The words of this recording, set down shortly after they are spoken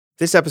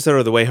This episode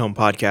of the Way Home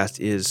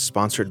podcast is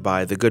sponsored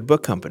by The Good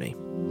Book Company.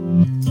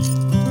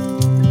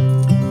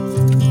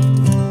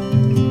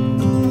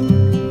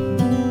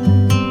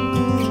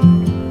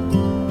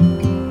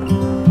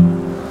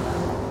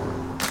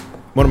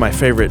 One of my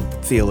favorite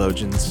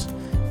theologians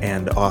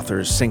and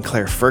authors,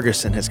 Sinclair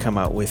Ferguson, has come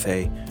out with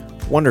a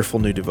wonderful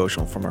new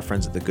devotional from our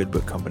friends at The Good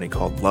Book Company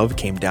called Love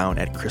Came Down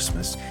at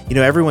Christmas. You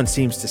know, everyone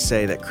seems to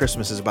say that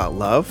Christmas is about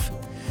love,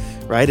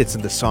 right? It's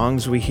in the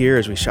songs we hear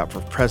as we shop for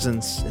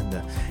presents, in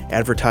the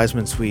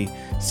advertisements we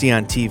see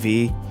on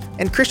TV.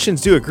 And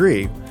Christians do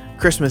agree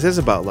Christmas is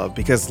about love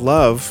because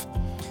love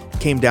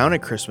came down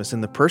at Christmas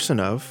in the person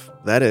of,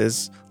 that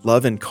is,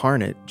 love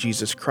incarnate,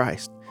 Jesus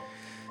Christ.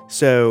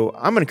 So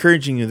I'm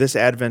encouraging you this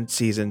Advent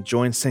season,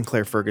 join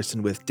Sinclair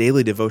Ferguson with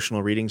daily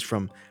devotional readings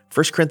from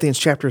 1 Corinthians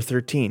chapter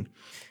 13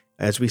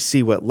 as we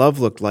see what love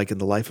looked like in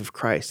the life of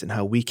Christ and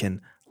how we can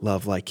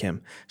love like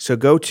him. So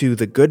go to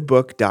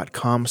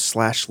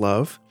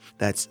thegoodbook.com/love.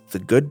 That's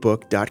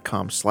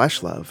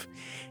thegoodbook.com/love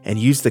and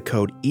use the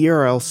code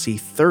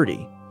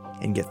ERLC30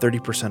 and get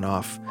 30%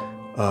 off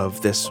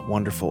of this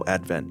wonderful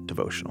Advent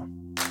devotional.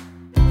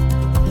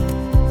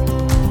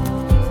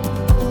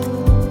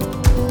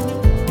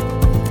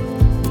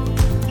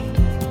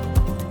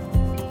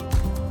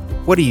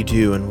 What do you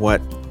do and what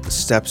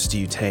steps do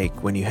you take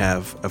when you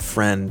have a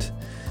friend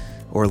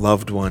or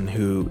loved one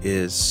who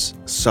is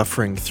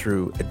suffering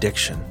through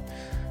addiction?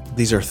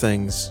 These are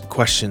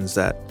questions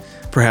that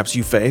perhaps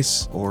you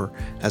face, or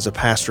as a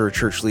pastor or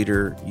church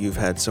leader, you've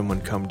had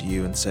someone come to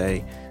you and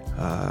say,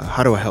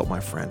 how do I help my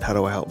friend? How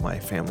do I help my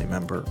family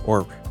member?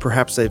 Or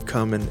perhaps they've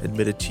come and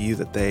admitted to you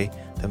that they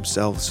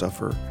themselves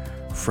suffer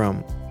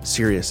from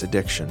serious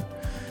addiction.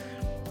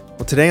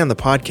 Well, today on the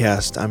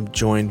podcast, I'm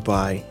joined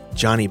by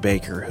Johnny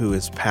Baker, who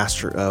is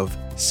pastor of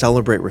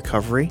Celebrate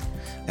Recovery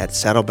at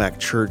Saddleback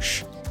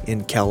Church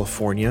in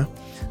California.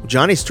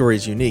 Johnny's story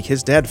is unique.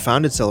 His dad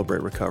founded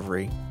Celebrate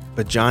Recovery,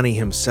 but Johnny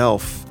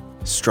himself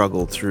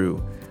struggled through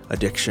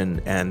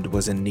addiction and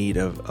was in need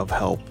of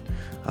help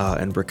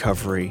and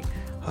recovery.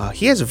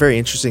 He has a very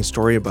interesting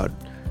story about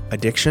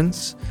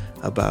addictions,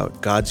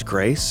 about God's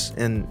grace,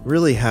 and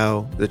really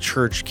how the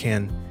church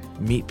can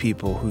meet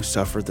people who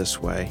suffer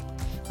this way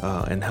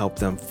and help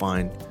them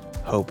find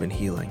hope and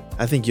healing.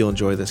 I think you'll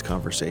enjoy this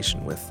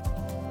conversation with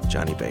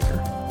Johnny Baker.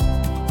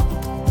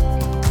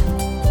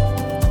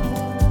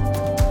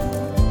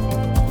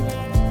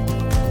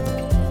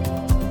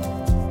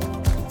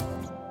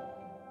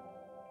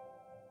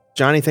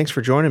 Johnny, thanks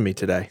for joining me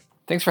today.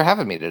 Thanks for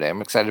having me today. I'm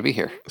excited to be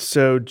here.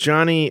 So,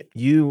 Johnny,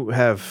 you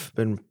have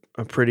been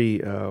a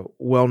pretty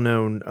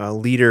well-known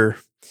leader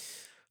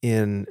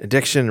in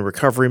addiction and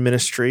recovery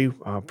ministry,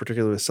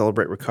 particularly with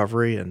Celebrate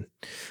Recovery, and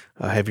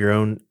have your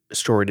own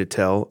story to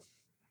tell.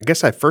 I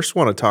guess I first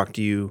want to talk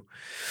to you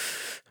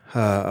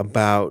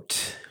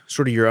about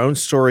sort of your own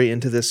story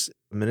into this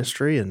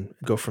ministry and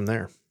go from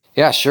there.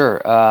 Yeah,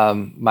 sure.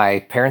 My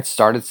parents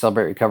started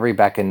Celebrate Recovery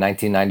back in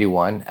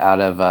 1991 out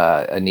of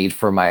a need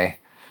for my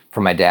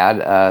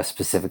dad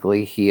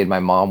specifically. He and my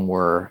mom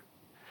were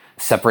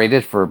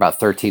separated for about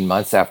 13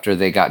 months after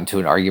they got into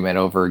an argument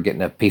over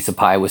getting a piece of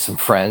pie with some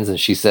friends. And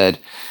she said,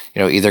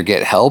 either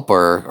get help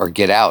or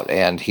get out.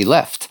 And he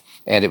left.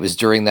 And it was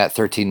during that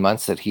 13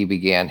 months that he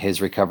began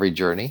his recovery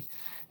journey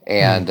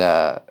and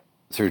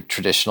through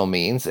traditional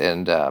means.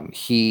 And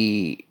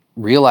he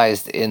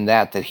realized in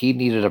that he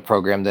needed a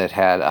program that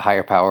had a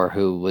higher power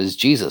who was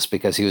Jesus,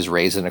 because he was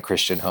raised in a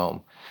Christian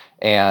home.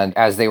 And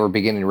as they were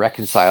beginning to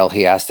reconcile,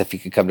 he asked if he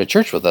could come to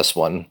church with us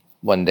one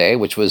day,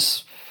 which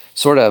was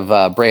sort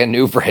of brand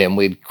new for him.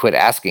 We'd quit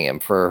asking him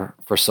for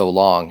so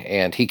long.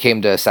 And he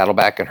came to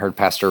Saddleback and heard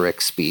Pastor Rick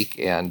speak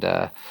and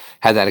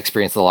had that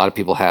experience that a lot of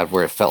people had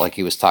where it felt like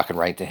he was talking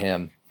right to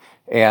him.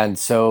 And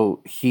so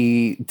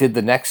he did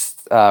the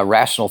next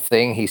rational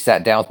thing. He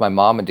sat down with my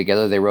mom, and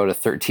together they wrote a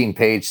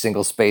 13-page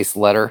single-spaced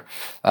letter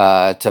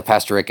to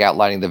Pastor Rick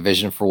outlining the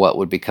vision for what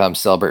would become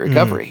Celebrate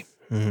Recovery.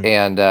 Mm-hmm.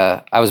 And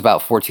I was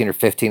about 14 or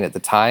 15 at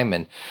the time,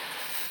 and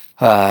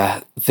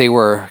they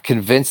were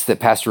convinced that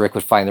Pastor Rick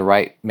would find the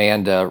right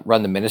man to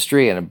run the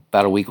ministry. And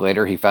about a week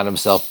later, he found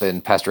himself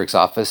in Pastor Rick's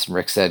office, and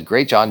Rick said,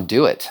 "Great, John,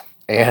 do it."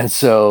 And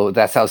so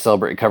that's how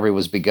Celebrate Recovery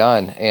was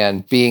begun.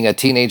 And being a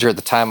teenager at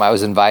the time, I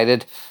was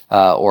invited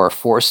or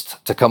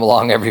forced to come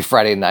along every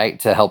Friday night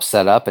to help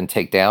set up and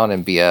take down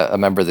and be a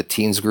member of the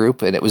teens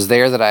group. And it was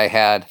there that I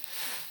had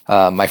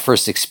my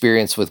first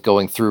experience with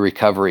going through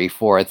recovery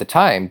for, at the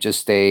time,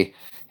 just a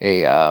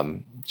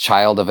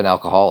child of an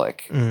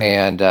alcoholic.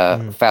 And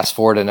fast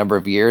forward a number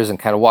of years and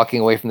kind of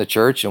walking away from the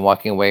church and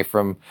walking away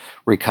from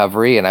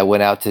recovery. And I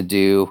went out to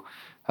do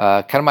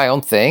kind of my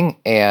own thing.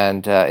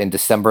 And in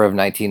December of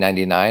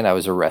 1999, I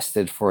was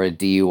arrested for a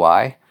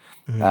DUI,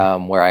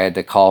 where I had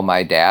to call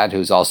my dad,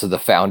 who's also the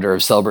founder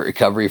of Celebrate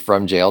Recovery,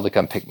 from jail to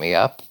come pick me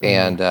up.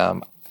 And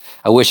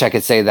I wish I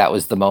could say that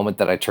was the moment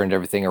that I turned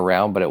everything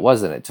around, but it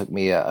wasn't. It took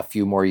me a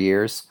few more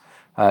years.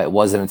 It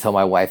wasn't until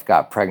my wife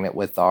got pregnant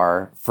with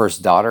our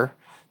first daughter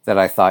that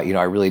I thought,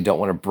 I really don't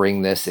want to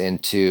bring this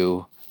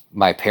into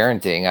my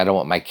parenting. I don't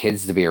want my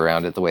kids to be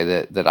around it the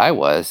way that I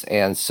was.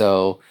 And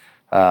so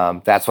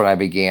that's when I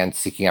began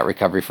seeking out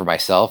recovery for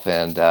myself,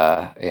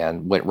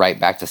 and went right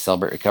back to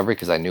Celebrate Recovery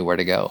because I knew where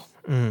to go.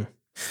 Mm.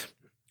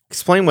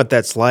 Explain what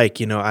that's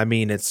like. I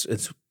mean,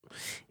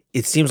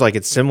 it seems like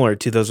it's similar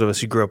to those of us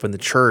who grew up in the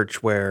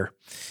church where,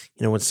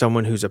 when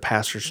someone who's a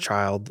pastor's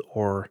child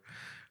or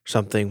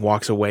something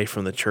walks away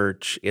from the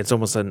church, it's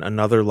almost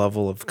another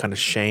level of kind of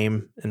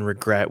shame and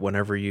regret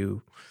whenever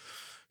you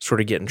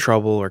sort of get in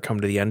trouble or come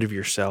to the end of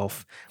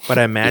yourself. But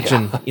I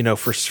imagine, Yeah.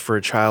 for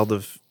a child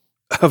of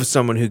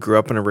someone who grew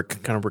up in a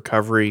kind of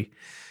recovery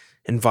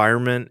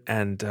environment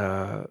and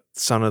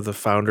son of the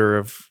founder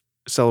of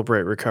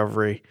Celebrate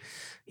Recovery,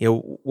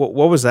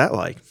 what was that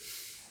like?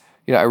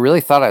 I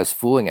really thought I was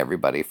fooling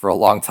everybody for a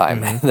long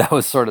time. Hmm. That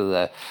was sort of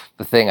the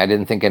thing. I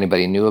didn't think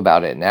anybody knew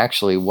about it. And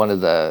actually, one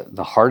of the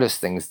hardest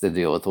things to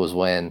deal with was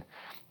when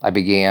I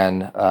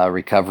began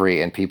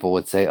recovery, and people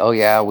would say, "Oh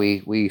yeah,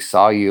 we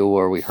saw you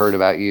or we heard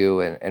about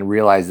you," and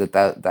realize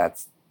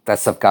that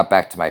stuff got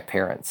back to my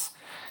parents.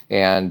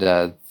 And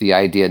the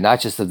idea,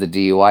 not just of the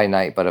DUI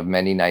night, but of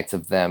many nights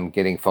of them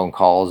getting phone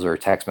calls or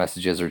text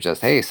messages or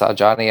just, "Hey, saw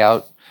Johnny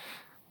out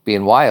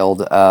being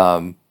wild,"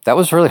 that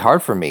was really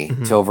hard for me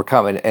Hmm. to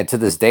overcome. And to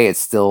this day,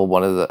 it's still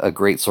a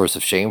great source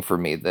of shame for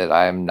me that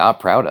I'm not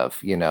proud of.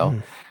 Hmm.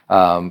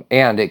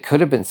 And it could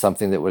have been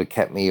something that would have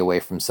kept me away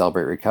from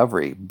Celebrate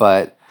Recovery,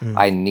 but Hmm.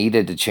 I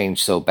needed to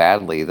change so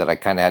badly that I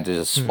kind of had to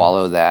just Hmm.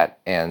 swallow that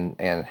and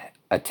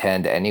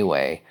attend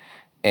anyway.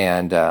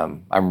 And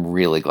I'm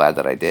really glad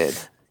that I did.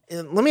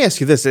 And let me ask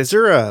you this: is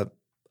there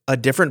a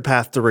different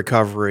path to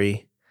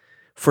recovery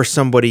for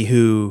somebody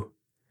who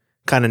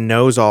kind of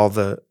knows all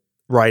the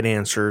right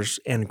answers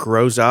and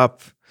grows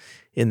up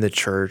in the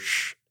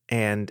church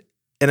and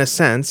in a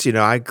sense,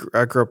 I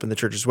grew up in the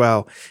church as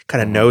well,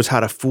 kind of Hmm. knows how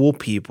to fool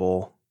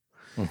people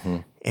Hmm.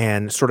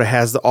 and sort of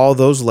has all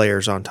those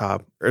layers on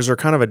top. Is there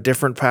kind of a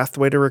different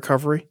pathway to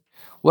recovery?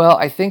 Well,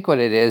 I think what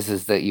it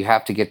is that you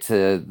have to get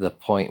to the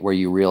point where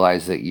you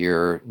realize that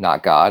you're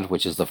not God,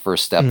 which is the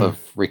first step Mm, of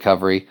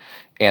recovery,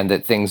 and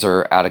that things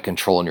are out of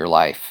control in your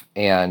life.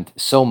 And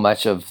so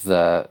much of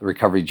the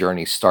recovery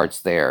journey starts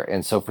there.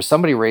 And so for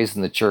somebody raised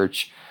in the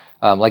church,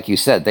 like you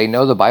said, they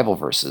know the Bible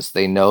verses,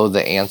 they know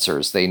the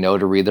answers, they know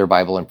to read their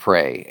Bible and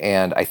pray.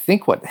 And I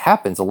think what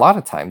happens a lot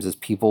of times is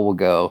people will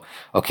go,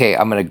 okay,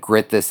 I'm going to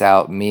grit this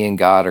out. Me and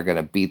God are going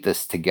to beat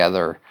this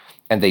together,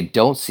 and they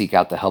don't seek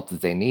out the help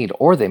that they need,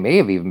 or they may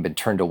have even been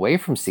turned away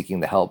from seeking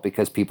the help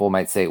because people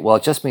might say, well,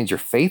 it just means your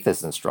faith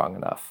isn't strong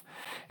enough.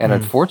 And mm,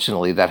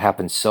 unfortunately, that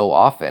happens so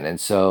often. And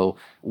so,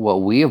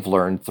 what we have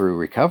learned through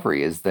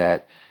recovery is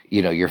that,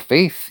 your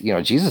faith,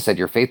 Jesus said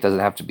your faith doesn't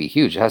have to be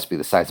huge. It has to be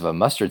the size of a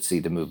mustard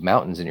seed to move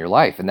mountains in your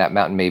life. And that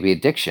mountain may be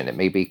addiction. It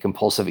may be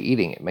compulsive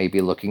eating. It may be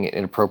looking at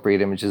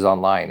inappropriate images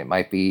online. It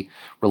might be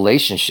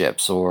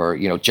relationships, or,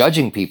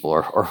 judging people,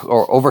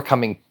 or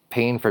overcoming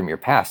pain from your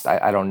past.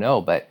 I don't know.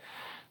 But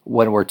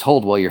when we're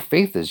told, well, your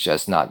faith is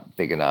just not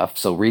big enough,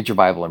 so read your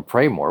Bible and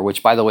pray more,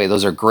 which, by the way,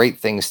 those are great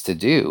things to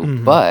do,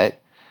 mhm,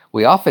 but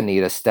we often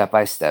need a step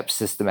by step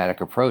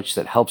systematic approach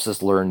that helps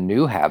us learn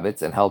new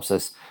habits and helps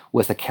us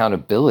with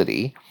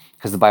accountability.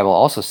 Because the Bible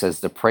also says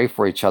to pray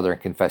for each other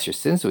and confess your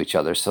sins to each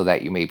other so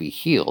that you may be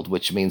healed,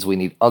 which means we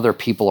need other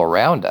people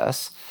around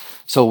us.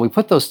 So when we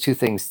put those two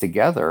things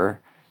together,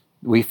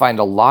 we find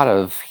a lot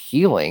of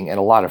healing and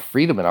a lot of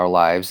freedom in our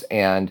lives.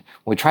 And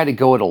when we try to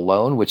go it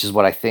alone, which is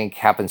what I think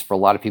happens for a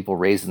lot of people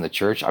raised in the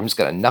church, I'm just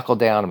going to knuckle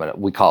down.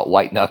 We call it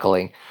white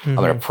knuckling. I'm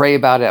going mhm, to pray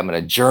about it. I'm going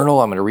to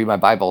journal. I'm going to read my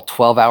Bible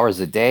 12 hours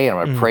a day. And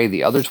I'm going to mm. pray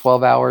the other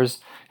 12 hours.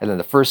 And then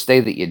the first day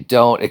that you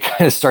don't, it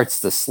kind of starts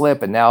to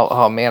slip. And now,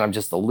 oh man, I'm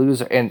just a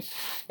loser. And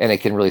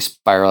it can really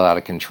spiral out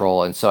of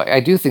control. And so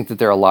I do think that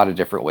there are a lot of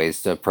different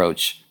ways to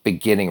approach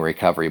beginning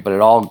recovery, but it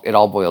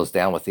all boils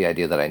down with the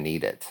idea that I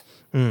need it.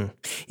 Mm.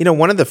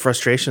 One of the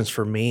frustrations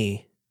for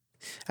me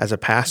as a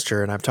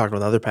pastor, and I've talked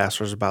with other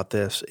pastors about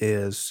this,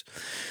 is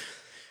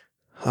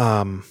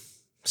um,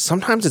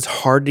 sometimes it's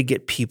hard to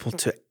get people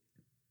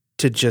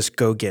to just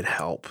go get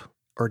help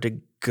or to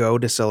go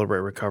to Celebrate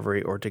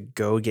Recovery or to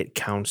go get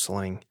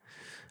counseling.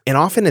 And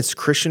often it's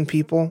Christian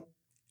people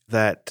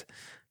that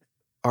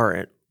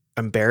are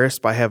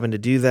embarrassed by having to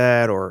do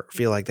that or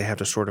feel like they have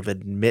to sort of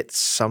admit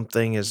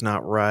something is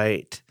not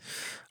right.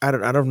 I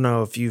don't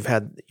know if you've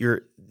had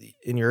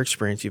in your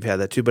experience you've had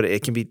that too, but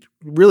it can be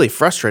really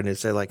frustrating to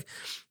say like,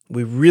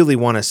 we really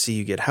want to see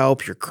you get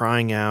help. You're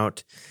crying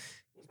out.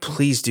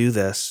 Please do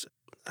this.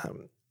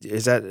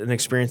 Is that an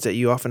experience that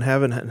you often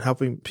have in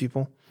helping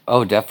people?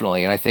 Oh,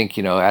 definitely. And I think,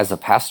 as a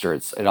pastor,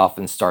 it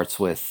often starts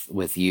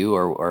with you,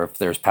 or if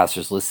there's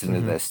pastors listening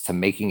to Hmm. this, to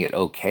making it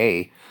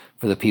okay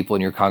for the people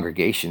in your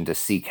congregation to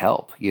seek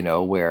help,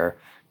 where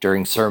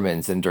during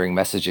sermons and during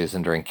messages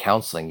and during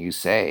counseling, you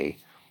say,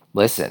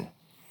 listen,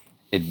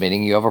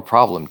 admitting you have a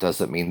problem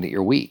doesn't mean that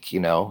you're weak.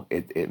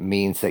 It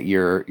means that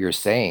you're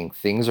saying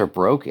things are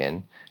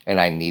broken and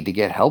I need to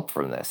get help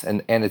from this.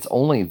 And it's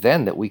only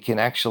then that we can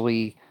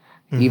actually,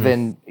 Hmm.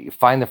 even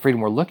find the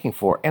freedom we're looking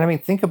for. And I mean,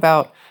 think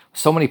about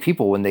so many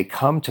people when they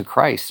come to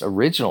Christ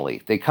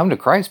originally, they come to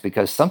Christ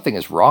because something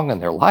is wrong in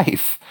their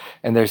life.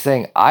 And they're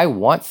saying, I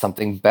want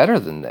something better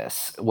than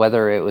this,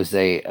 whether it was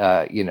a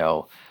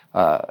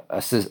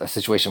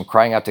situation of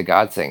crying out to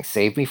God saying,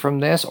 save me from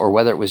this, or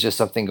whether it was just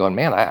something going,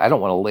 man, I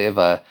don't want to live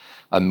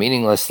a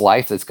meaningless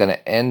life that's going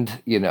to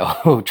end,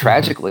 Hmm.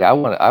 tragically. I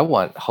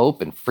want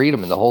hope and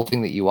freedom and the whole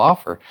thing that you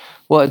offer.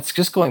 Well, it's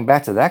just going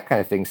back to that kind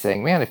of thing,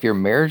 saying, man, if your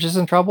marriage is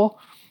in trouble,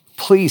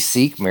 please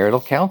seek marital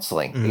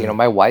counseling. Hmm.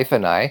 My wife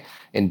and I,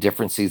 in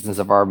different seasons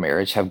of our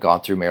marriage, have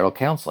gone through marital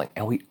counseling,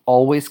 and we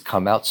always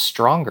come out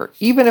stronger.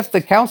 Even if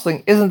the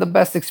counseling isn't the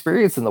best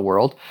experience in the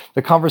world,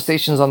 the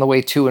conversations on the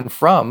way to and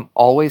from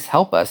always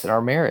help us in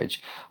our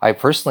marriage. I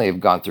personally have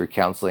gone through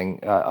counseling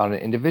on an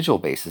individual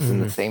basis,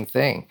 and the Hmm. same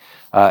thing.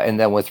 And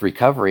then with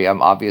recovery,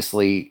 I'm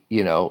obviously,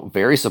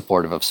 very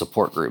supportive of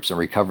support groups and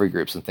recovery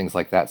groups and things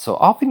like that. So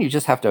often you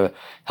just have to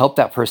help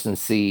that person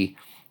see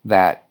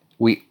that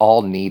we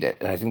all need it.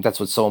 And I think that's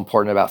what's so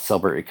important about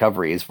Celebrate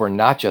Recovery is we're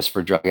not just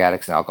for drug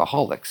addicts and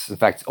alcoholics. In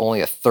fact,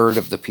 only a third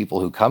of the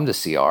people who come to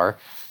CR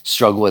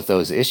struggle with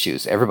those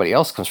issues. Everybody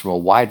else comes from a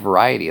wide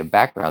variety of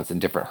backgrounds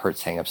and different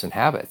hurts, hangups, and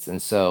habits.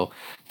 And so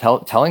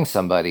telling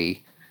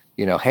somebody,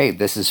 hey,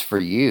 this is for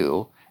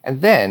you.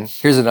 And then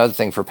here's another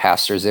thing for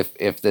pastors,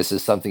 if this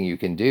is something you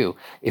can do.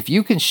 If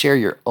you can share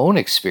your own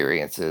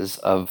experiences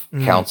of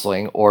Hmm.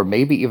 counseling or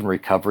maybe even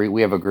recovery,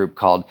 we have a group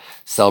called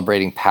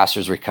Celebrating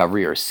Pastors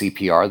Recovery, or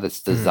CPR, that's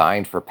Hmm.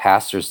 designed for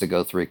pastors to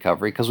go through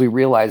recovery, because we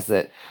realize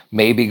that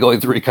maybe going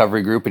through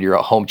recovery group in your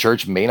home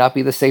church may not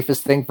be the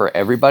safest thing for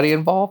everybody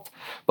involved,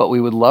 but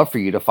we would love for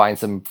you to find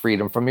some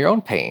freedom from your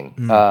own pain.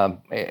 Hmm.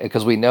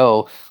 Because we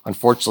know,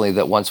 unfortunately,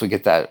 that once we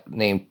get that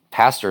name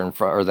pastor in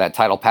front, or that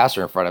title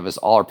pastor in front of us,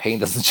 all our pain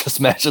doesn't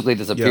just magically Yeah.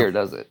 disappear,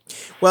 does it?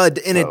 Well,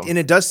 So, and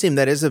it does seem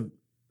that is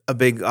a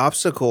big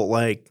obstacle.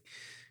 Like,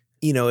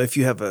 if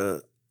you have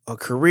a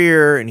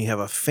career and you have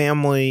a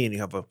family and you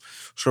have a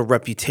sort of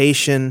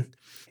reputation,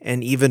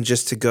 and even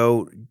just to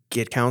go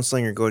get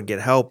counseling or go and get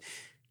help,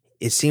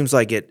 it seems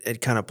like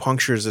it kind of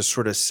punctures this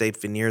sort of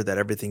safe veneer that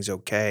everything's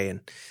okay,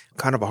 and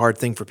kind of a hard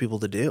thing for people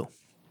to do.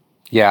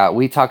 yeah,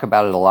 we talk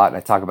about it a lot, and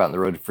I talk about in the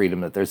Road to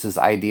Freedom that there's this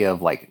idea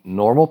of like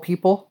normal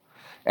people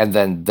and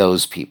then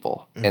those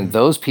people. And Hmm.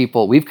 those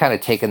people, we've kind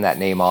of taken that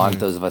name on, Hmm.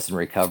 those of us in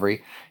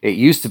recovery. It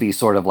used to be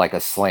sort of like a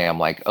slam,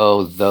 like,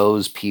 oh,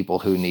 those people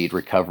who need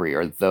recovery,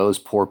 or those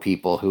poor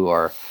people who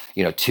are,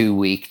 too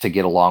weak to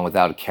get along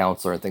without a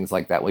counselor and things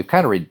like that. We've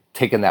kind of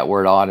taken that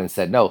word on and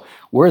said, no,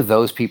 we're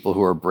those people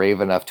who are brave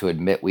enough to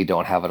admit we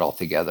don't have it all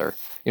together.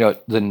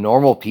 The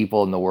normal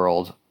people in the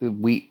world,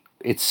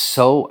 it's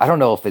so, I don't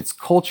know if it's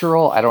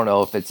cultural, I don't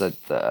know if it's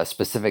a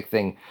specific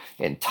thing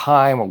in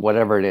time or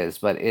whatever it is,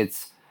 but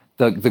it's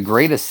the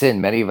greatest sin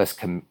many of us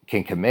can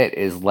commit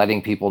is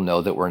letting people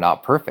know that we're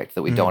not perfect,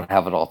 that we Hmm. don't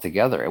have it all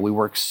together. And we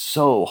work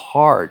so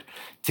hard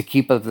to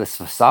keep up this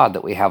facade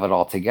that we have it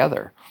all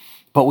together.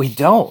 But we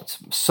don't.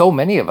 So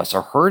many of us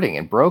are hurting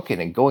and broken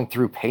and going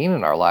through pain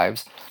in our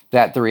lives,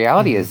 that the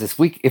reality Hmm. is, if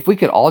we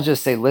could all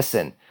just say,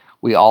 listen,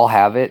 we all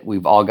have it.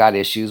 We've all got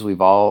issues. We're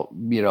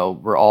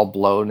all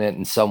blown it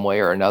in some way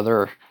or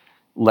another.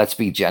 Let's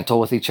be gentle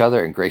with each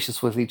other and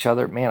gracious with each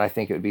other. Man, I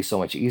think it would be so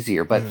much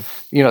easier. But,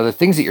 Hmm. the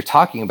things that you're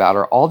talking about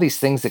are all these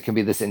things that can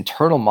be this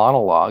internal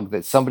monologue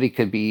that somebody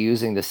could be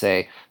using to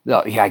say,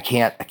 no, yeah, I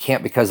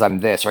can't because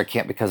I'm this, or I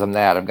can't because I'm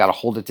that. I've got to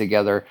hold it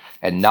together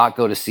and not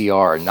go to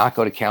CR, or not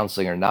go to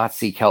counseling, or not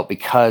seek help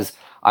because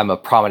I'm a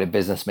prominent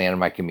businessman in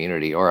my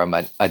community, or I'm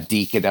a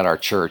deacon at our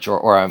church,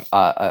 or I'm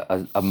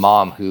a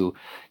mom who,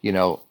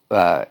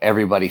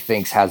 everybody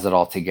thinks has it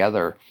all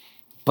together.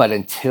 But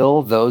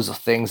until those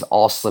things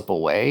all slip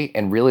away,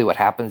 and really what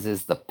happens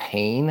is the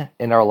pain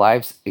in our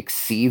lives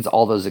exceeds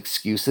all those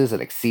excuses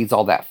and exceeds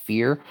all that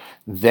fear,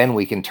 then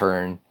we can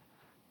turn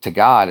to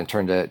God and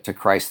turn to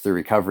Christ through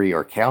recovery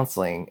or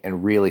counseling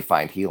and really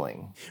find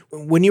healing.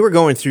 When you were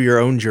going through your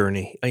own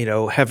journey,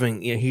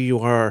 having here you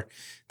are,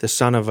 the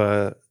son of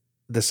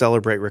the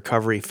Celebrate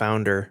Recovery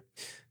founder,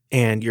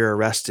 and you're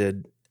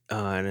arrested,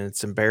 and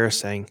it's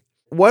embarrassing.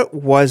 What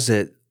was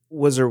it?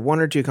 Was there one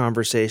or two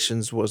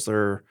conversations? Was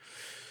there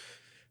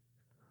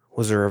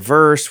a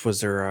verse?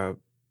 Was there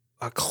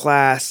a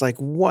class? Like,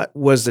 what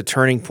was the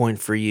turning point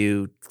for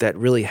you that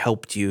really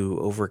helped you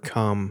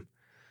overcome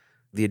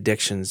the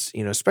addictions?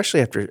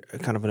 Especially after a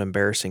kind of an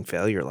embarrassing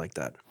failure like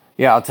that.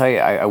 Yeah, I'll tell you,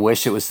 I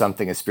wish it was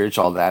something as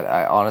spiritual as that.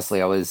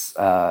 I was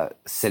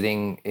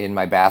sitting in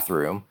my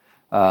bathroom,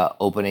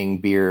 opening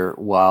beer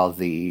while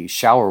the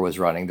shower was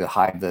running to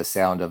hide the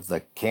sound of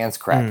the cans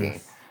Mm,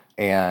 cracking,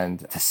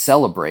 and to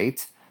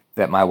celebrate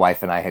that my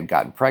wife and I had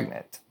gotten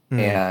pregnant. mm,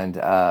 And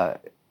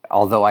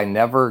although I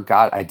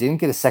didn't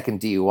get a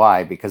second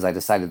DUI because I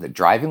decided that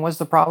driving was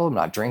the problem,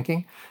 not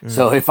drinking. mm,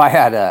 So if I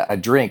had a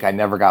drink, I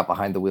never got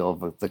behind the wheel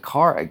of the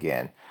car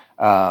again.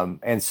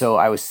 And so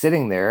I was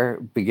sitting there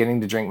beginning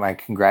to drink my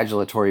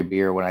congratulatory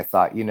beer when I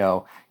thought,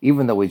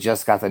 even though we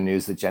just got the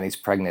news that Jenny's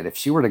pregnant, if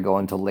she were to go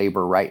into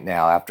labor right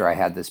now after I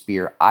had this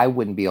beer, I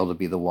wouldn't be able to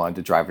be the one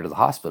to drive her to the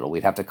hospital.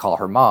 We'd have to call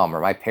her mom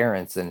or my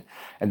parents, and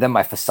then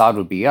my facade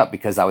would be up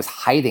because I was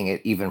hiding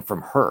it even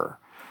from her.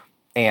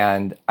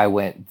 And I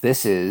went,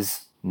 this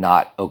is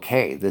not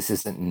okay. This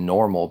isn't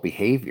normal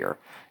behavior.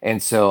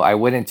 And so I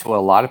went into what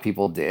a lot of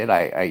people did.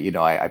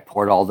 I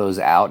poured all those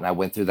out, and I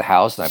went through the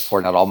house and I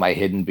poured out all my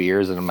hidden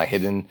beers and my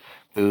hidden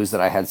booze that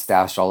I had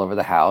stashed all over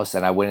the house.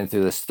 And I went in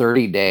through this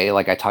 30-day,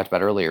 like I talked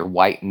about earlier,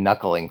 white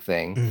knuckling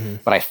thing. Mm-hmm.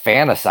 But I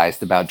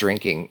fantasized about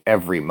drinking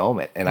every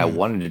moment, and I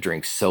wanted to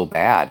drink so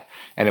bad.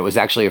 And it was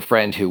actually a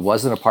friend who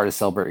wasn't a part of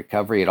Celebrate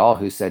Recovery at all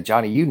who said,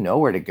 Johnny, you know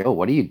where to go.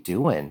 What are you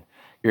doing?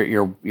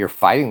 You're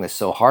fighting this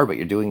so hard, but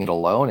you're doing it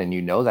alone,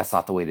 and that's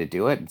not the way to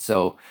do it. And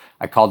so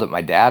I called up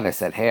my dad and I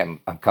said, "Hey,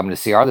 I'm coming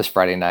to CR this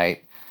Friday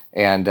night,"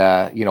 and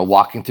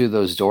walking through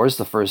those doors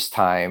the first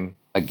time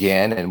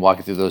again, and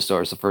walking through those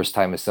doors the first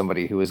time as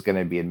somebody who was going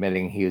to be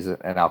admitting he was an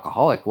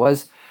alcoholic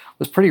was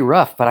pretty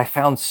rough. But I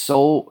found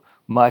so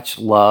much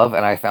love,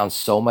 and I found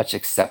so much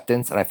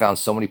acceptance, and I found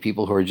so many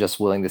people who are just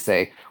willing to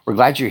say, "We're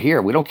glad you're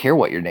here. We don't care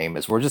what your name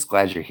is. We're just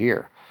glad you're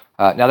here."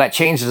 Now that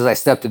changed as I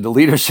stepped into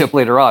leadership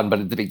later on, but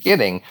at the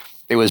beginning,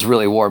 it was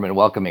really warm and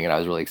welcoming, and I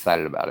was really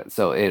excited about it.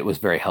 So it was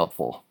very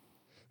helpful.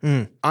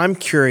 I'm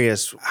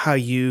curious how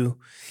you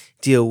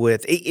deal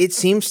with it. It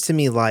seems to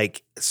me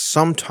like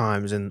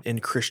sometimes in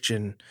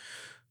Christian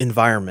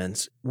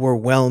environments, we're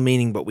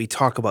well-meaning, but we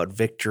talk about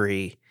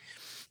victory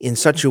in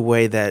such a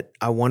way that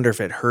I wonder if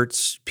it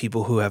hurts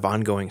people who have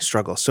ongoing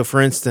struggles. So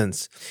for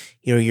instance,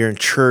 you're in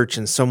church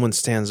and someone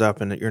stands up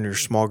and you're in your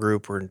small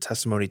group or in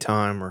testimony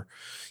time or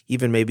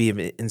even maybe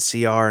in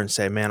CR and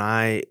say, man,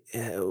 I,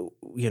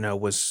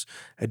 was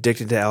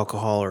addicted to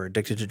alcohol or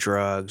addicted to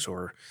drugs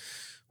or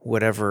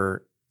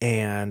whatever,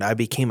 and I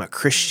became a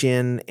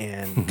Christian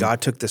and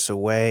God took this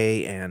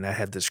away and I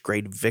had this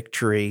great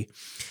victory.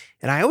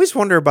 And I always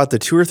wonder about the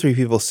 2 or 3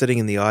 people sitting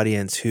in the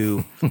audience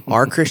who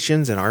are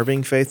Christians and are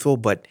being faithful,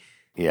 but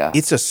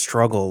it's a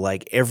struggle.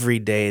 Like every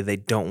day they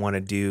don't want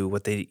to do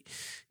what they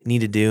need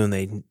to do and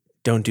they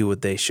don't do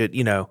what they should,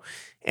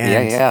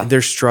 and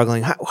they're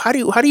struggling. How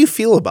do you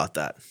feel about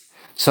that?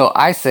 So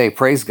I say,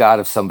 praise God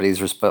if somebody's,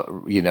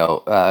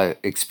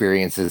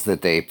 experiences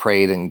that they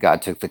prayed and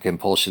God took the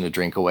compulsion to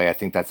drink away. I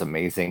think that's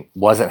amazing.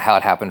 Wasn't how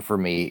it happened for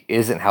me.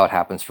 Isn't how it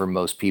happens for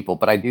most people,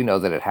 but I do know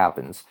that it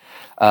happens.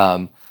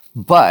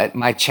 But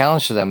my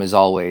challenge to them is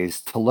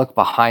always to look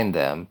behind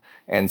them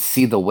and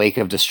see the wake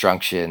of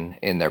destruction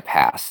in their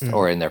past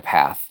or in their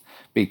path,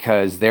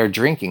 because their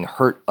drinking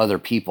hurt other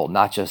people,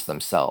 not just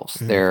themselves.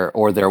 Their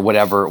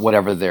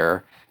whatever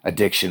their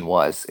addiction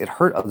was, it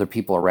hurt other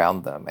people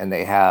around them, and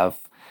they have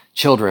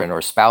children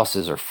or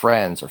spouses or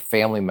friends or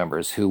family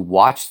members who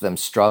watch them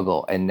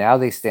struggle, and now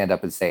they stand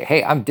up and say,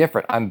 hey, I'm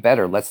different, I'm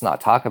better, let's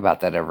not talk about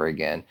that ever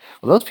again.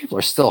 Well, those people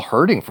are still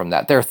hurting from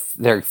that.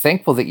 They're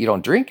thankful that you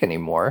don't drink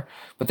anymore,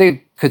 but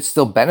they could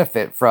still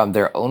benefit from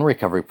their own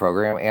recovery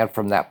program and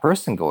from that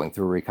person going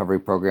through a recovery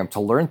program to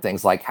learn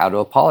things like how to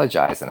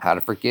apologize and how to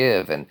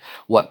forgive and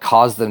what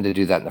caused them to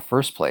do that in the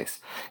first place.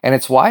 And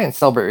it's why in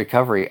Celebrate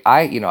Recovery,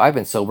 I've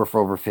been sober for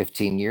over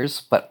 15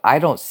 years, but I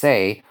don't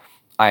say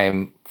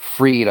I'm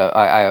free to,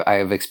 I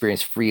have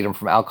experienced freedom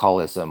from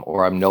alcoholism,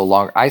 or I'm no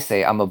longer, I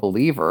say I'm a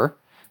believer.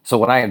 So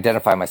when I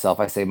identify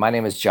myself, I say, my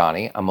name is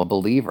Johnny. I'm a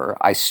believer.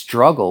 I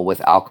struggle with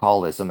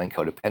alcoholism and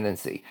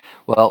codependency.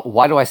 Well,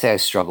 why do I say I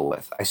struggle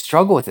with? I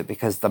struggle with it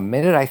because the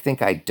minute I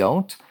think I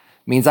don't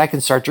means I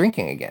can start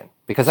drinking again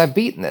because I've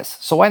beaten this.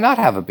 So why not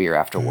have a beer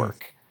after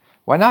work?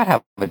 Why not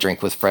have a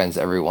drink with friends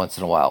every once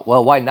in a while?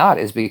 Well, why not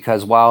is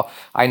because while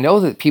I know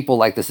that people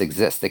like this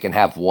exist, they can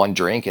have one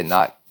drink and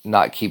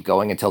not keep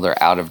going until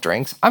they're out of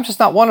drinks. I'm just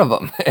not one of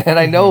them. And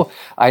I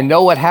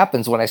know what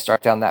happens when I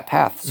start down that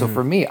path. So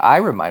for me, I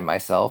remind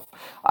myself,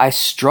 I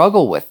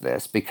struggle with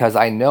this because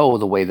I know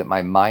the way that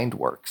my mind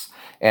works.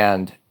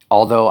 And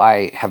although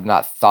I have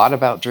not thought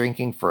about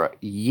drinking for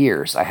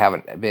years, I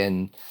haven't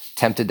been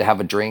tempted to have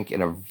a drink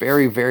in a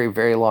very, very,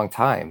 very long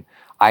time.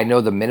 I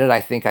know the minute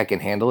I think I can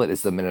handle it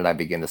is the minute I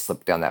begin to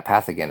slip down that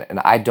path again. And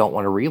I don't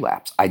want to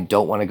relapse. I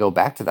don't want to go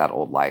back to that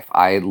old life.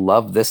 I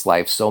love this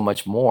life so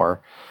much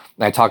more.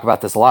 And I talk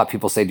about this a lot.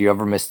 People say, do you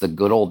ever miss the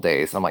good old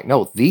days? And I'm like,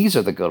 no, these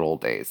are the good old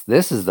days.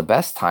 This is the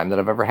best time that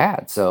I've ever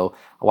had. So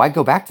why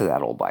go back to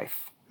that old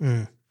life?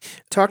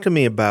 Talk to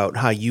me about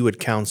how you would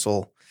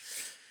counsel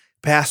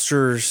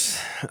pastors,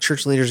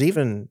 church leaders,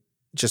 even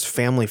just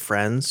family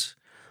friends.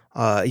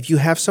 If you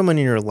have someone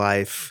in your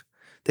life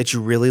that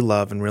you really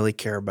love and really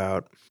care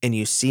about, and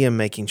you see them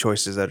making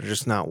choices that are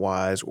just not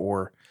wise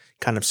or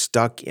kind of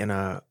stuck in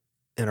a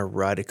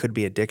rut. It could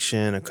be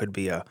addiction, it could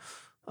be a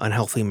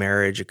unhealthy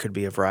marriage, it could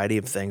be a variety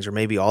of things, or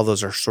maybe all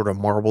those are sort of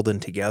marbled in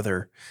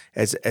together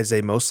as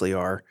they mostly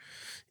are,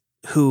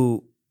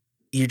 who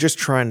you're just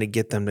trying to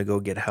get them to go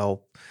get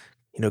help,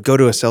 go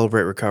to a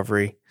Celebrate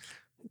Recovery,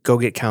 go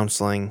get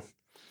counseling.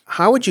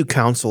 How would you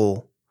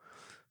counsel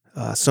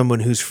someone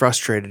who's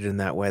frustrated in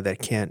that way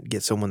that can't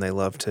get someone they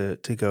love to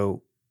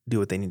go do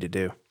what they need to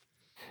do?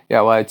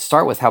 Yeah, well, I'd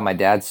start with how my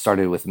dad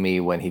started with me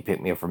when he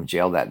picked me up from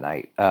jail that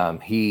night.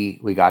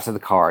 We got to the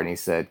car and he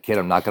said, "Kid,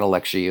 I'm not going to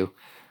lecture you.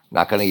 I'm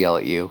not going to yell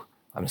at you.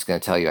 I'm just going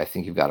to tell you I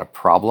think you've got a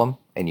problem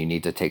and you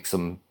need to take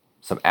some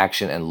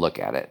action and look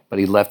at it." But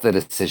he left the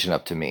decision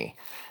up to me.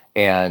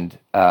 And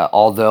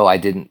although I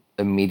didn't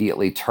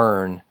immediately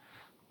turn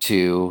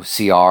to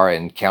CR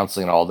and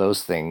counseling and all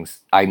those things,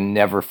 I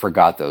never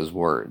forgot those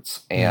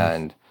words.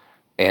 Mm,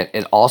 And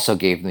it also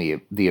gave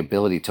me the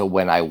ability to,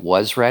 when I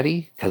was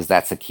ready, because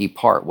that's a key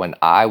part. When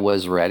I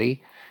was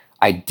ready,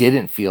 I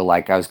didn't feel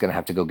like I was going to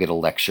have to go get a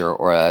lecture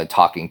or a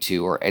talking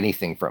to or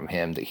anything from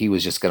him, that he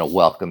was just going to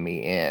welcome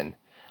me in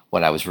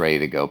when I was ready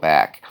to go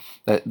back.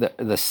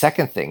 The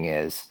second thing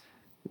is,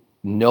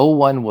 no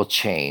one will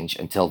change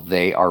until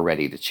they are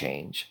ready to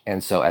change.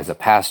 And so, as a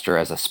pastor,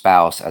 as a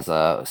spouse, as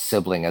a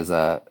sibling, as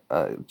a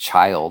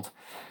child,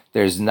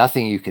 there's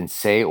nothing you can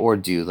say or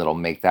do that'll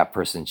make that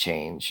person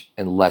change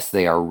unless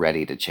they are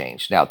ready to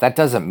change. Now, that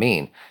doesn't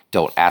mean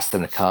don't ask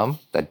them to come.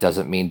 That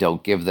doesn't mean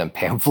don't give them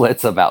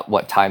pamphlets about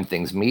what time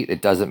things meet.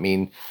 It doesn't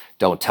mean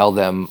don't tell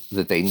them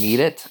that they need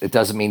it. It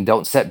doesn't mean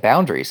don't set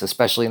boundaries,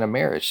 especially in a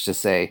marriage, to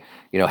say,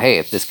 hey,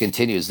 if this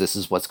continues, this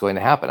is what's going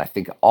to happen. I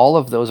think all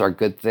of those are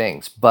good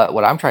things. But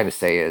what I'm trying to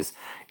say is,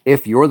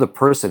 if you're the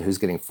person who's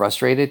getting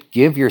frustrated,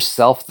 give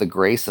yourself the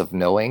grace of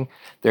knowing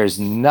there is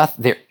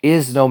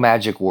no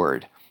magic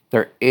word.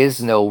 There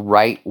is no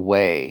right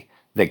way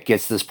that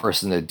gets this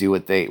person to do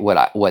what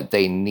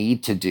they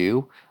need to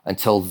do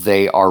until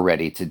they are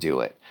ready to do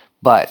it.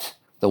 But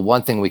the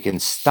one thing we can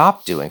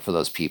stop doing for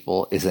those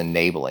people is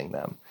enabling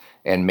them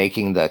and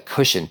making the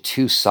cushion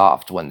too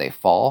soft when they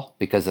fall.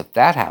 Because if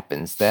that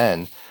happens,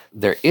 then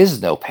there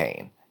is no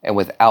pain. And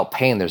without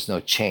pain, there's no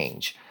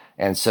change.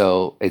 And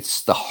so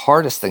it's the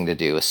hardest thing to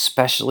do,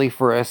 especially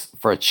for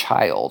a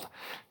child,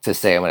 to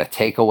say, I'm going to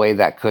take away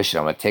that cushion.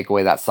 I'm going to take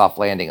away that soft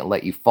landing and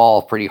let you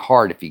fall pretty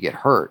hard if you get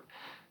hurt.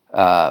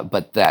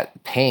 But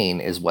that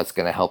pain is what's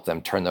going to help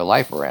them turn their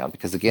life around.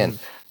 Because again, mm.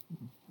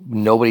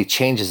 nobody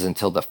changes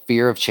until the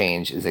fear of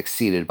change is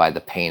exceeded by the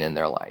pain in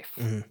their life.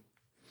 Mhm.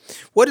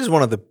 What is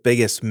one of the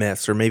biggest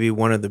myths, or maybe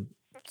one of the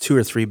two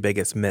or three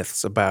biggest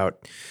myths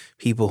about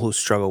people who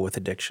struggle with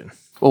addiction?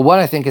 Well, one,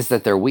 I think, is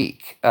that they're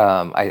weak.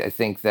 I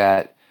think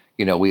that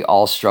we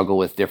all struggle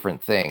with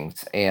different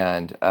things,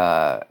 and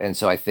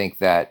so I think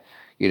that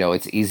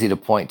it's easy to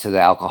point to the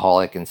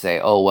alcoholic and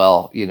say, oh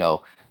well,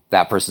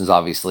 that person's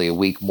obviously a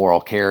weak moral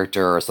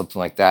character or something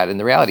like that. And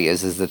the reality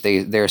is that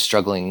they're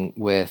struggling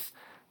with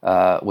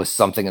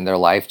something in their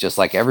life, just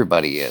like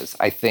everybody is.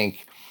 I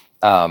think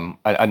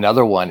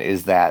another one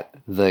is that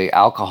the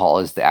alcohol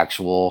is the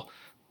actual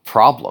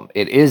problem.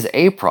 It is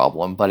a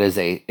problem, but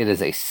it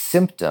is a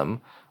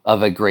symptom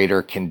of a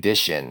greater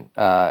condition.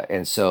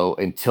 And so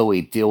until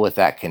we deal with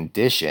that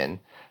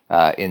condition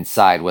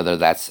inside, whether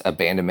that's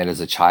abandonment as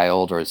a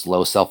child, or it's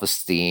low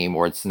self-esteem,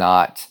 or it's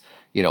not,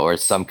 or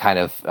it's some kind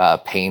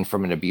of pain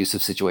from an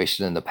abusive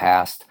situation in the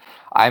past,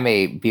 I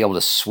may be able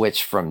to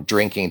switch from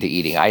drinking to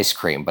eating ice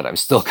cream, but I'm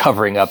still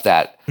covering up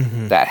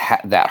Hmm.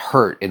 that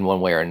hurt in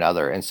one way or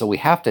another. And so we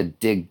have to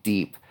dig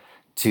deep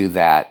to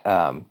that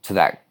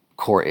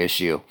core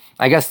issue.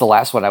 I guess the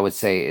last one I would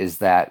say is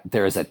that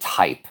there is a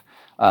type.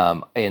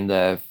 In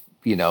the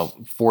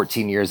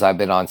 14 years I've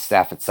been on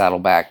staff at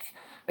Saddleback,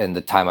 and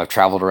the time I've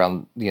traveled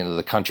around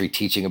the country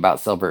teaching about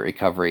Celebrate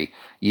Recovery,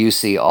 you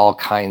see all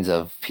kinds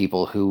of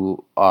people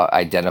who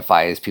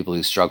identify as people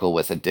who struggle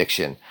with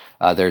addiction.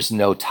 There's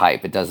no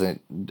type.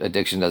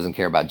 Addiction doesn't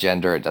care about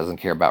gender. It doesn't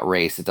care about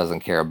race. It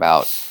doesn't care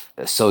about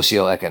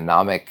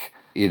socioeconomic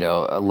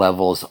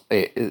levels.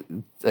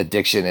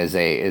 Addiction is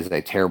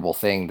a terrible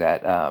thing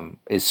that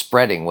is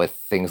spreading with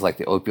things like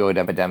the opioid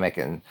epidemic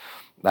and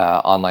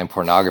online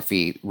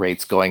pornography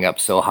rates going up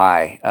so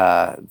high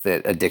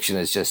that addiction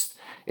is just,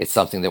 it's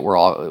something that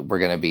we're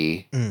going to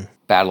be Mm.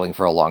 battling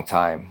for a long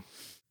time.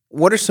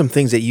 What are some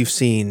things that you've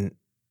seen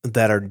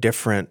that are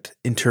different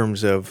in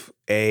terms of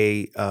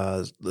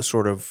the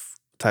sort of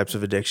types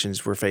of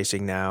addictions we're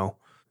facing now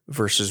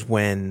versus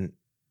when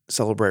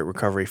Celebrate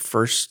Recovery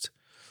first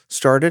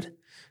started?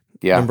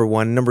 Yeah. Number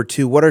one. Number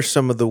two, what are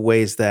some of the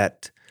ways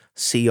that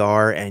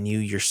CR and you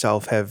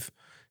yourself have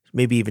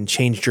maybe even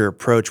changed your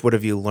approach? What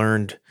have you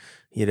learned,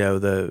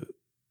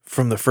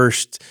 from the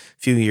first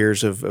few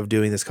years of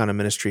doing this kind of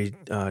ministry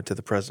to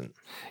the present?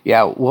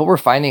 Yeah, what we're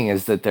finding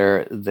is that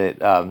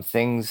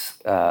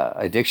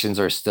addictions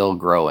are still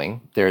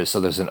growing. There's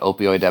an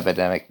opioid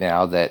epidemic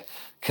now that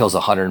kills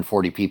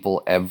 140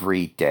 people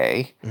every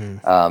day,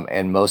 Mm.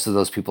 and most of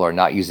those people are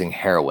not using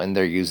heroin;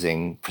 they're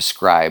using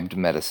prescribed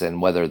medicine,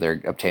 whether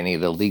they're obtaining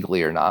it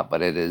illegally or not.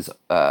 But it is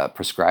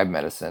prescribed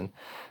medicine.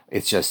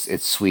 It's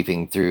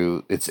sweeping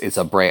through. It's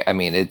a break. I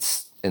mean,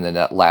 it's in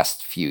the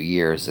last few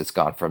years, it's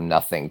gone from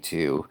nothing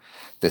to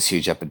this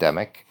huge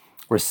epidemic.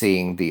 We're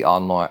seeing the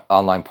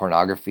online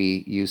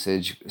pornography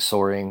usage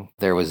soaring.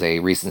 There was a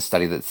recent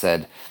study that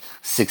said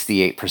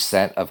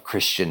 68% of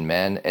Christian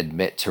men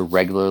admit to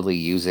regularly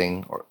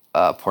using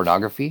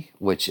pornography,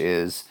 which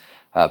is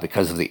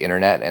because of the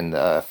internet and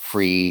the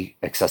free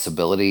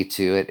accessibility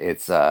to it.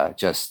 It's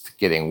just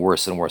getting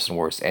worse and worse and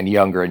worse, and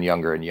younger and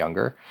younger and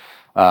younger.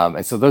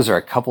 And so those are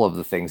a couple of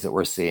the things that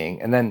we're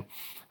seeing. And then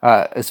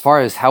as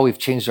far as how we've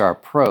changed our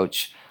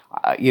approach,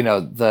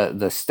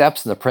 the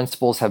steps and the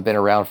principles have been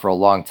around for a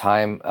long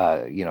time.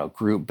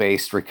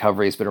 Group-based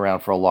recovery has been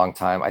around for a long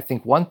time. I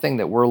think one thing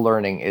that we're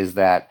learning is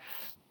that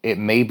it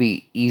may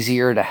be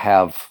easier to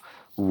have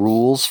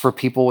rules for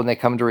people when they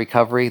come to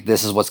recovery.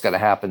 This is what's going to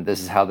happen. This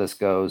is how this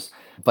goes.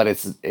 But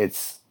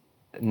it's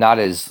not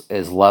as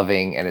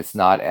loving, and it's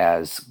not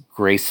as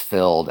grace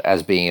filled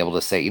as being able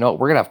to say, we're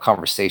going to have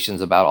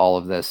conversations about all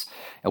of this,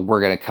 and we're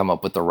going to come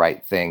up with the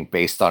right thing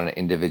based on an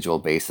individual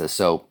basis.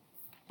 So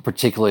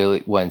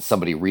particularly when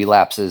somebody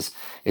relapses,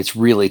 it's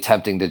really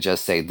tempting to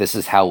just say, this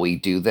is how we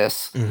do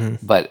this.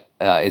 But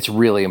it's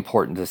really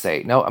important to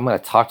say, no, I'm going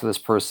to talk to this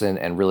person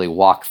and really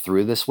walk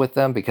through this with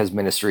them, because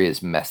ministry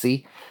is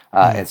messy.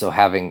 And so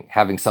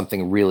having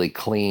something really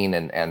clean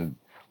and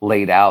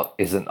laid out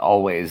isn't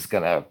always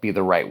going to be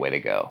the right way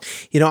to go.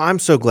 I'm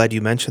so glad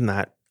you mentioned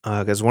that,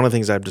 because one of the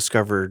things I've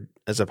discovered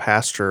as a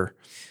pastor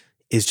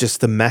is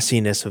just the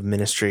messiness of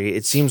ministry.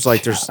 It seems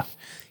like there's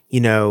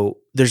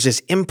this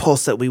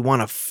impulse that we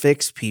want to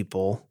fix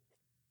people.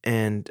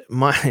 And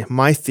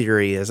my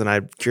theory is, and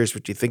I'm curious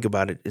what you think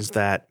about it, is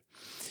that,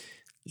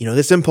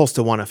 this impulse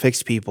to want to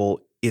fix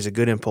people is a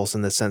good impulse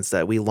in the sense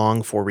that we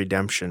long for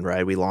redemption,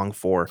 right? We long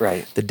for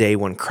the day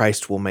when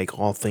Christ will make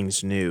all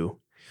things new.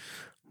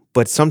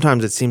 But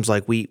sometimes it seems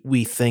like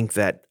we think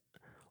that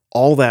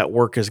all that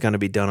work is going to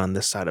be done on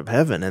this side of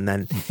heaven. And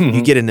then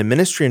you get into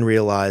ministry and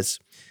realize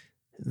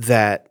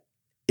that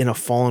in a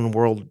fallen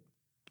world,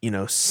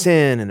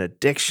 sin and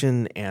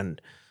addiction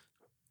and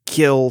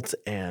guilt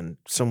and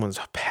someone's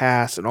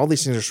past and all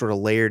these things are sort of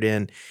layered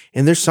in.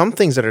 And there's some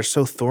things that are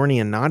so thorny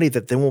and knotty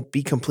that they won't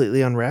be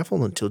completely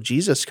unraveled until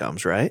Jesus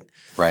comes, right?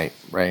 Right.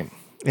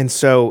 And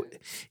so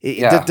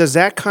does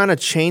that kind of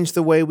change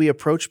the way we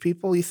approach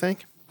people, you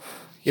think?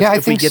 I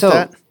think so.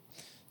 That?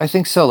 I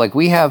think so. Like,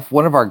 we have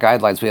one of our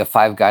guidelines, we have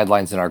 5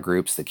 guidelines in our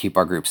groups that keep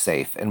our groups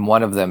safe. And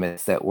one of them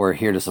is that we're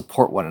here to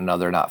support one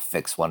another, not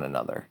fix one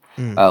another,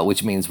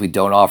 which means we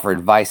don't offer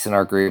advice in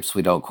our groups.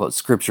 We don't quote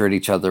scripture at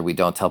each other. We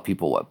don't tell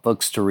people what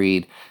books to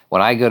read.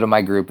 When I go to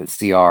my group at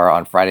CR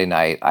on Friday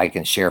night, I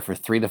can share for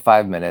 3 to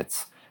 5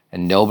 minutes,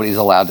 and nobody's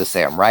allowed to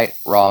say I'm right,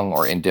 wrong,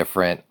 or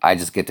indifferent. I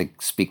just get to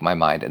speak my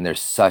mind. And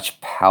there's such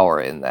power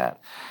in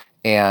that.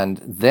 And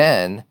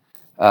then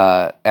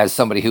as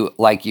somebody who,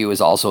 like you,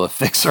 is also a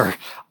fixer,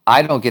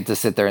 I don't get to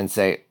sit there and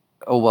say,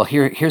 oh, well,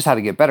 here's how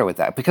to get better with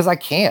that, because I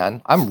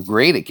can. I'm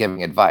great at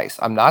giving advice.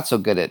 I'm not so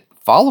good at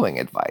following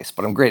advice,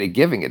 but I'm great at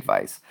giving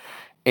advice.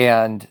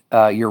 And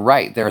you're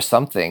right. There are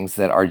some things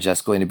that are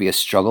just going to be a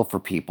struggle for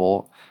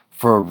people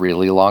for a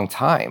really long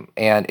time.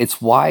 And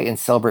it's why in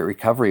Celebrate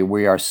Recovery,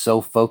 we are so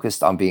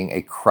focused on being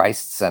a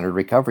Christ-centered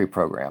recovery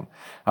program.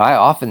 And I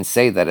often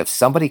say that if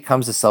somebody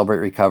comes to Celebrate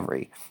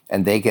Recovery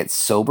and they get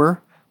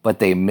sober, but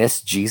they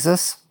miss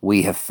Jesus,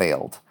 we have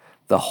failed.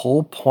 The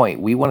whole point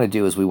we want to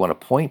do is we want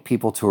to point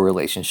people to a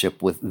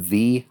relationship with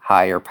the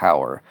higher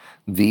power,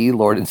 the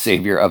Lord and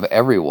Savior of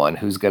everyone,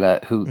 who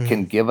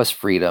can give us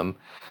freedom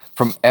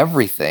from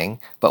everything,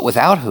 but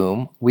without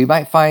whom we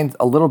might find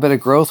a little bit of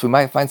growth, we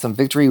might find some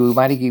victory, we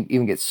might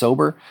even get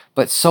sober.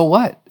 But so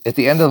what? At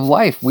the end of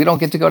life, we don't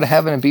get to go to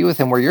heaven and be with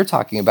him where you're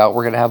talking about.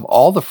 We're going to have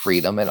all the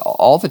freedom and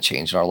all the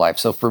change in our life.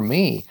 So for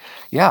me,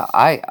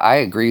 I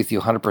agree with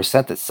you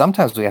 100% that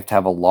sometimes we have to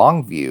have a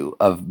long view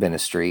of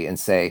ministry and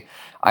say,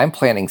 I'm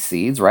planting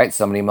seeds, right?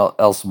 Somebody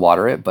else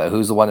water it, but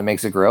who's the one that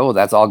makes it grow? Well,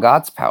 that's all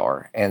God's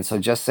power. And so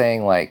just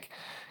saying, like,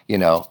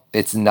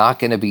 it's not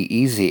going to be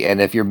easy. And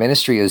if your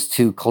ministry is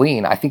too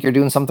clean, I think you're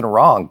doing something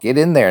wrong. Get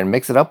in there and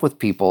mix it up with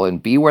people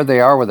and be where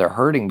they are, where they're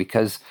hurting,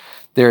 because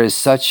there is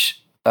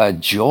such a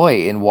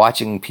joy in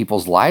watching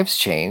people's lives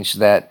change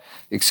that,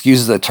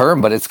 excuses the term,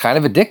 but it's kind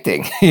of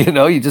addicting.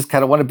 You just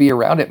kind of want to be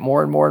around it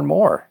more and more and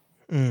more.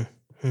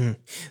 Mm-hmm.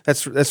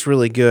 That's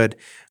really good.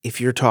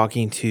 If you're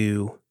talking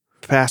to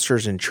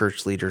pastors and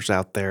church leaders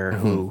out there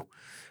who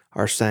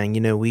are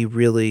saying, we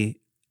really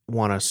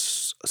want to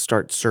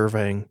start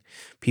serving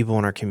people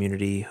in our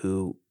community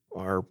who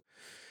are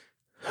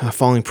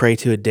falling prey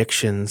to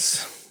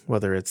addictions,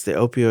 whether it's the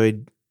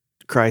opioid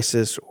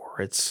crisis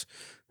or it's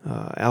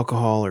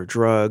alcohol or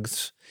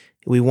drugs.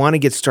 We want to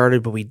get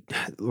started, but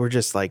we're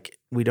just like,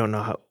 we don't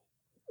know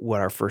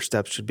what our first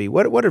steps should be.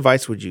 What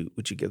advice would you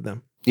give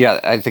them?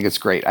 Yeah, I think it's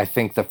great. I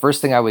think the first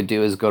thing I would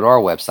do is go to our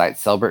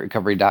website,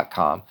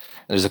 celebraterecovery.com.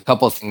 There's a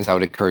couple of things I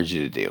would encourage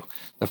you to do.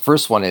 The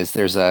first one is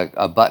there's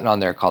a button on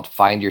there called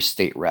Find Your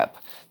State Rep.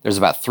 There's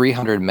about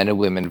 300 men and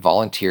women,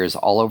 volunteers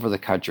all over the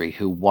country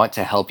who want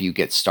to help you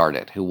get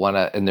started,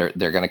 and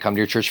they're going to come to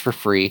your church for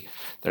free.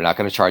 They're not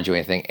going to charge you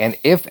anything. And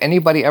if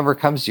anybody ever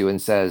comes to you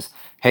and says,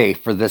 hey,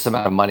 for this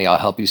amount of money, I'll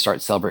help you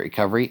start Celebrate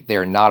Recovery,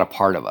 they're not a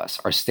part of us.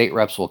 Our state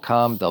reps will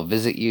come, they'll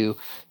visit you,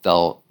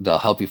 they'll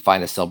help you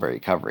find a Celebrate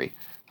Recovery.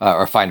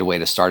 Or find a way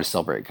to start a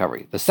Celebrate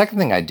Recovery. The second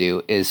thing I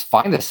do is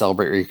find a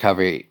Celebrate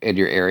Recovery in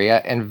your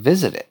area and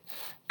visit it.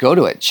 go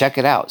to it, check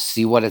it out,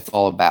 see what it's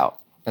all about.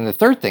 And the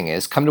third thing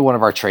is come to one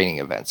of our training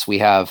events. We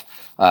have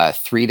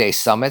 3-day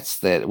summits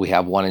that we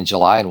have one in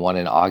July and one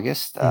in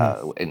August,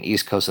 an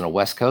East Coast and a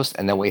West Coast.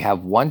 And then we have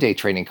 1-day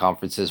training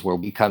conferences where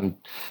we come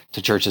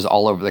to churches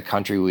all over the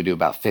country. We do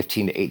about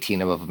 15 to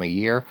 18 of them a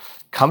year.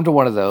 Come to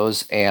one of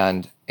those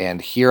and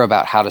hear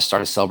about how to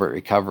start a Celebrate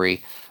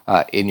Recovery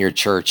in your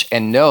church.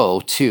 And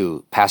know,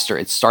 too, Pastor,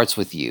 it starts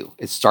with you.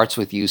 It starts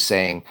with you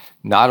saying,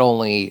 not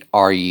only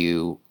are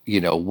you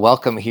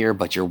welcome here,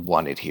 but you're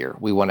wanted here.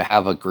 We want to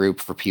have a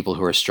group for people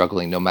who are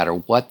struggling, no matter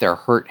what their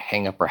hurt,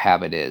 hang up, or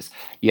habit is.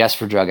 Yes,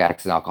 for drug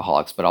addicts and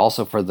alcoholics, but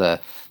also for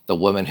the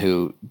woman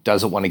who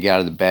doesn't want to get out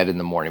of the bed in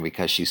the morning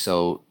because she's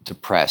so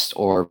depressed,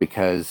 or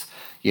because,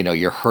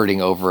 you're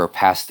hurting over a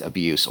past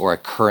abuse or a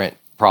current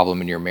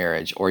problem in your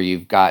marriage, or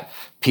you've got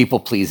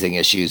people-pleasing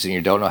issues and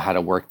you don't know how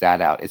to work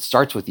that out. It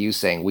starts with you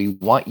saying, we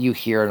want you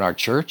here in our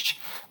church.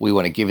 We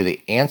want to give you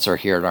the answer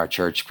here in our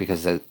church,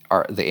 because the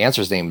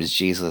answer's name is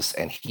Jesus,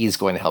 and he's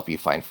going to help you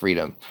find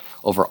freedom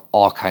over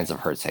all kinds of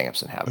hurts,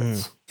 hangups, and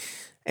habits.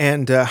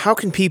 And how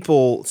can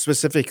people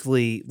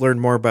specifically learn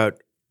more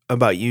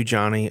about you,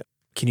 Johnny?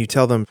 Can you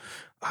tell them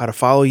how to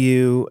follow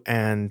you,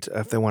 and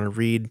if they want to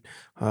read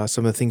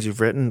some of the things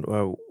you've written,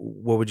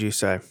 what would you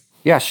say?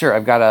 Yeah, sure.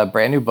 I've got a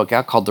brand new book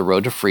out called The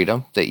Road to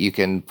Freedom that you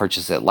can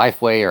purchase at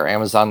Lifeway or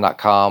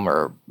Amazon.com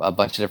or a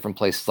bunch of different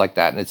places like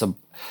that. And it's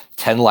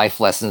 10 life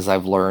lessons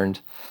I've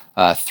learned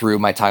through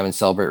my time in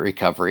Celebrate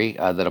Recovery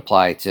that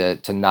apply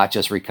to not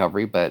just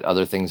recovery, but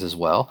other things as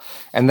well.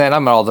 And then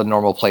I'm at all the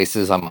normal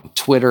places. I'm on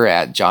Twitter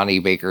at Johnny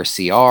Baker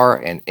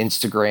CR and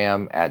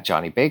Instagram at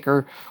Johnny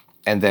Baker.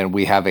 And then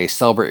we have a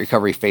Celebrate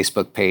Recovery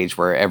Facebook page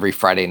where every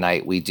Friday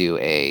night we do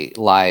a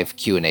live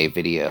Q&A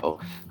video,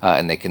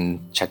 and they can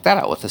check that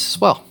out with us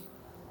as well.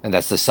 And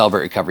that's the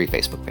Celebrate Recovery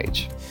Facebook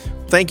page.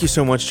 Thank you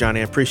so much, Johnny.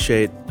 I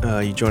appreciate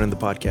you joining the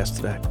podcast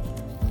today.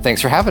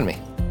 Thanks for having me.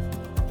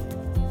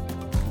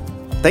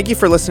 Thank you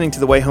for listening to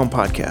the Way Home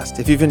podcast.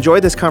 If you've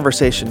enjoyed this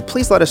conversation,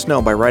 please let us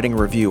know by writing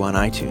a review on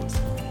iTunes.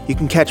 You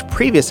can catch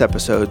previous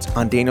episodes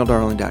on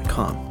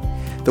danieldarling.com.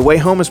 The Way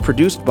Home is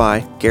produced by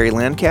Gary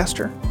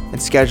Lancaster and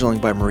scheduling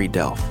by Marie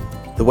Delph.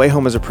 The Way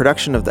Home is a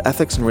production of the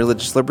Ethics and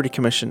Religious Liberty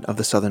Commission of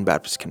the Southern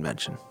Baptist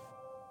Convention.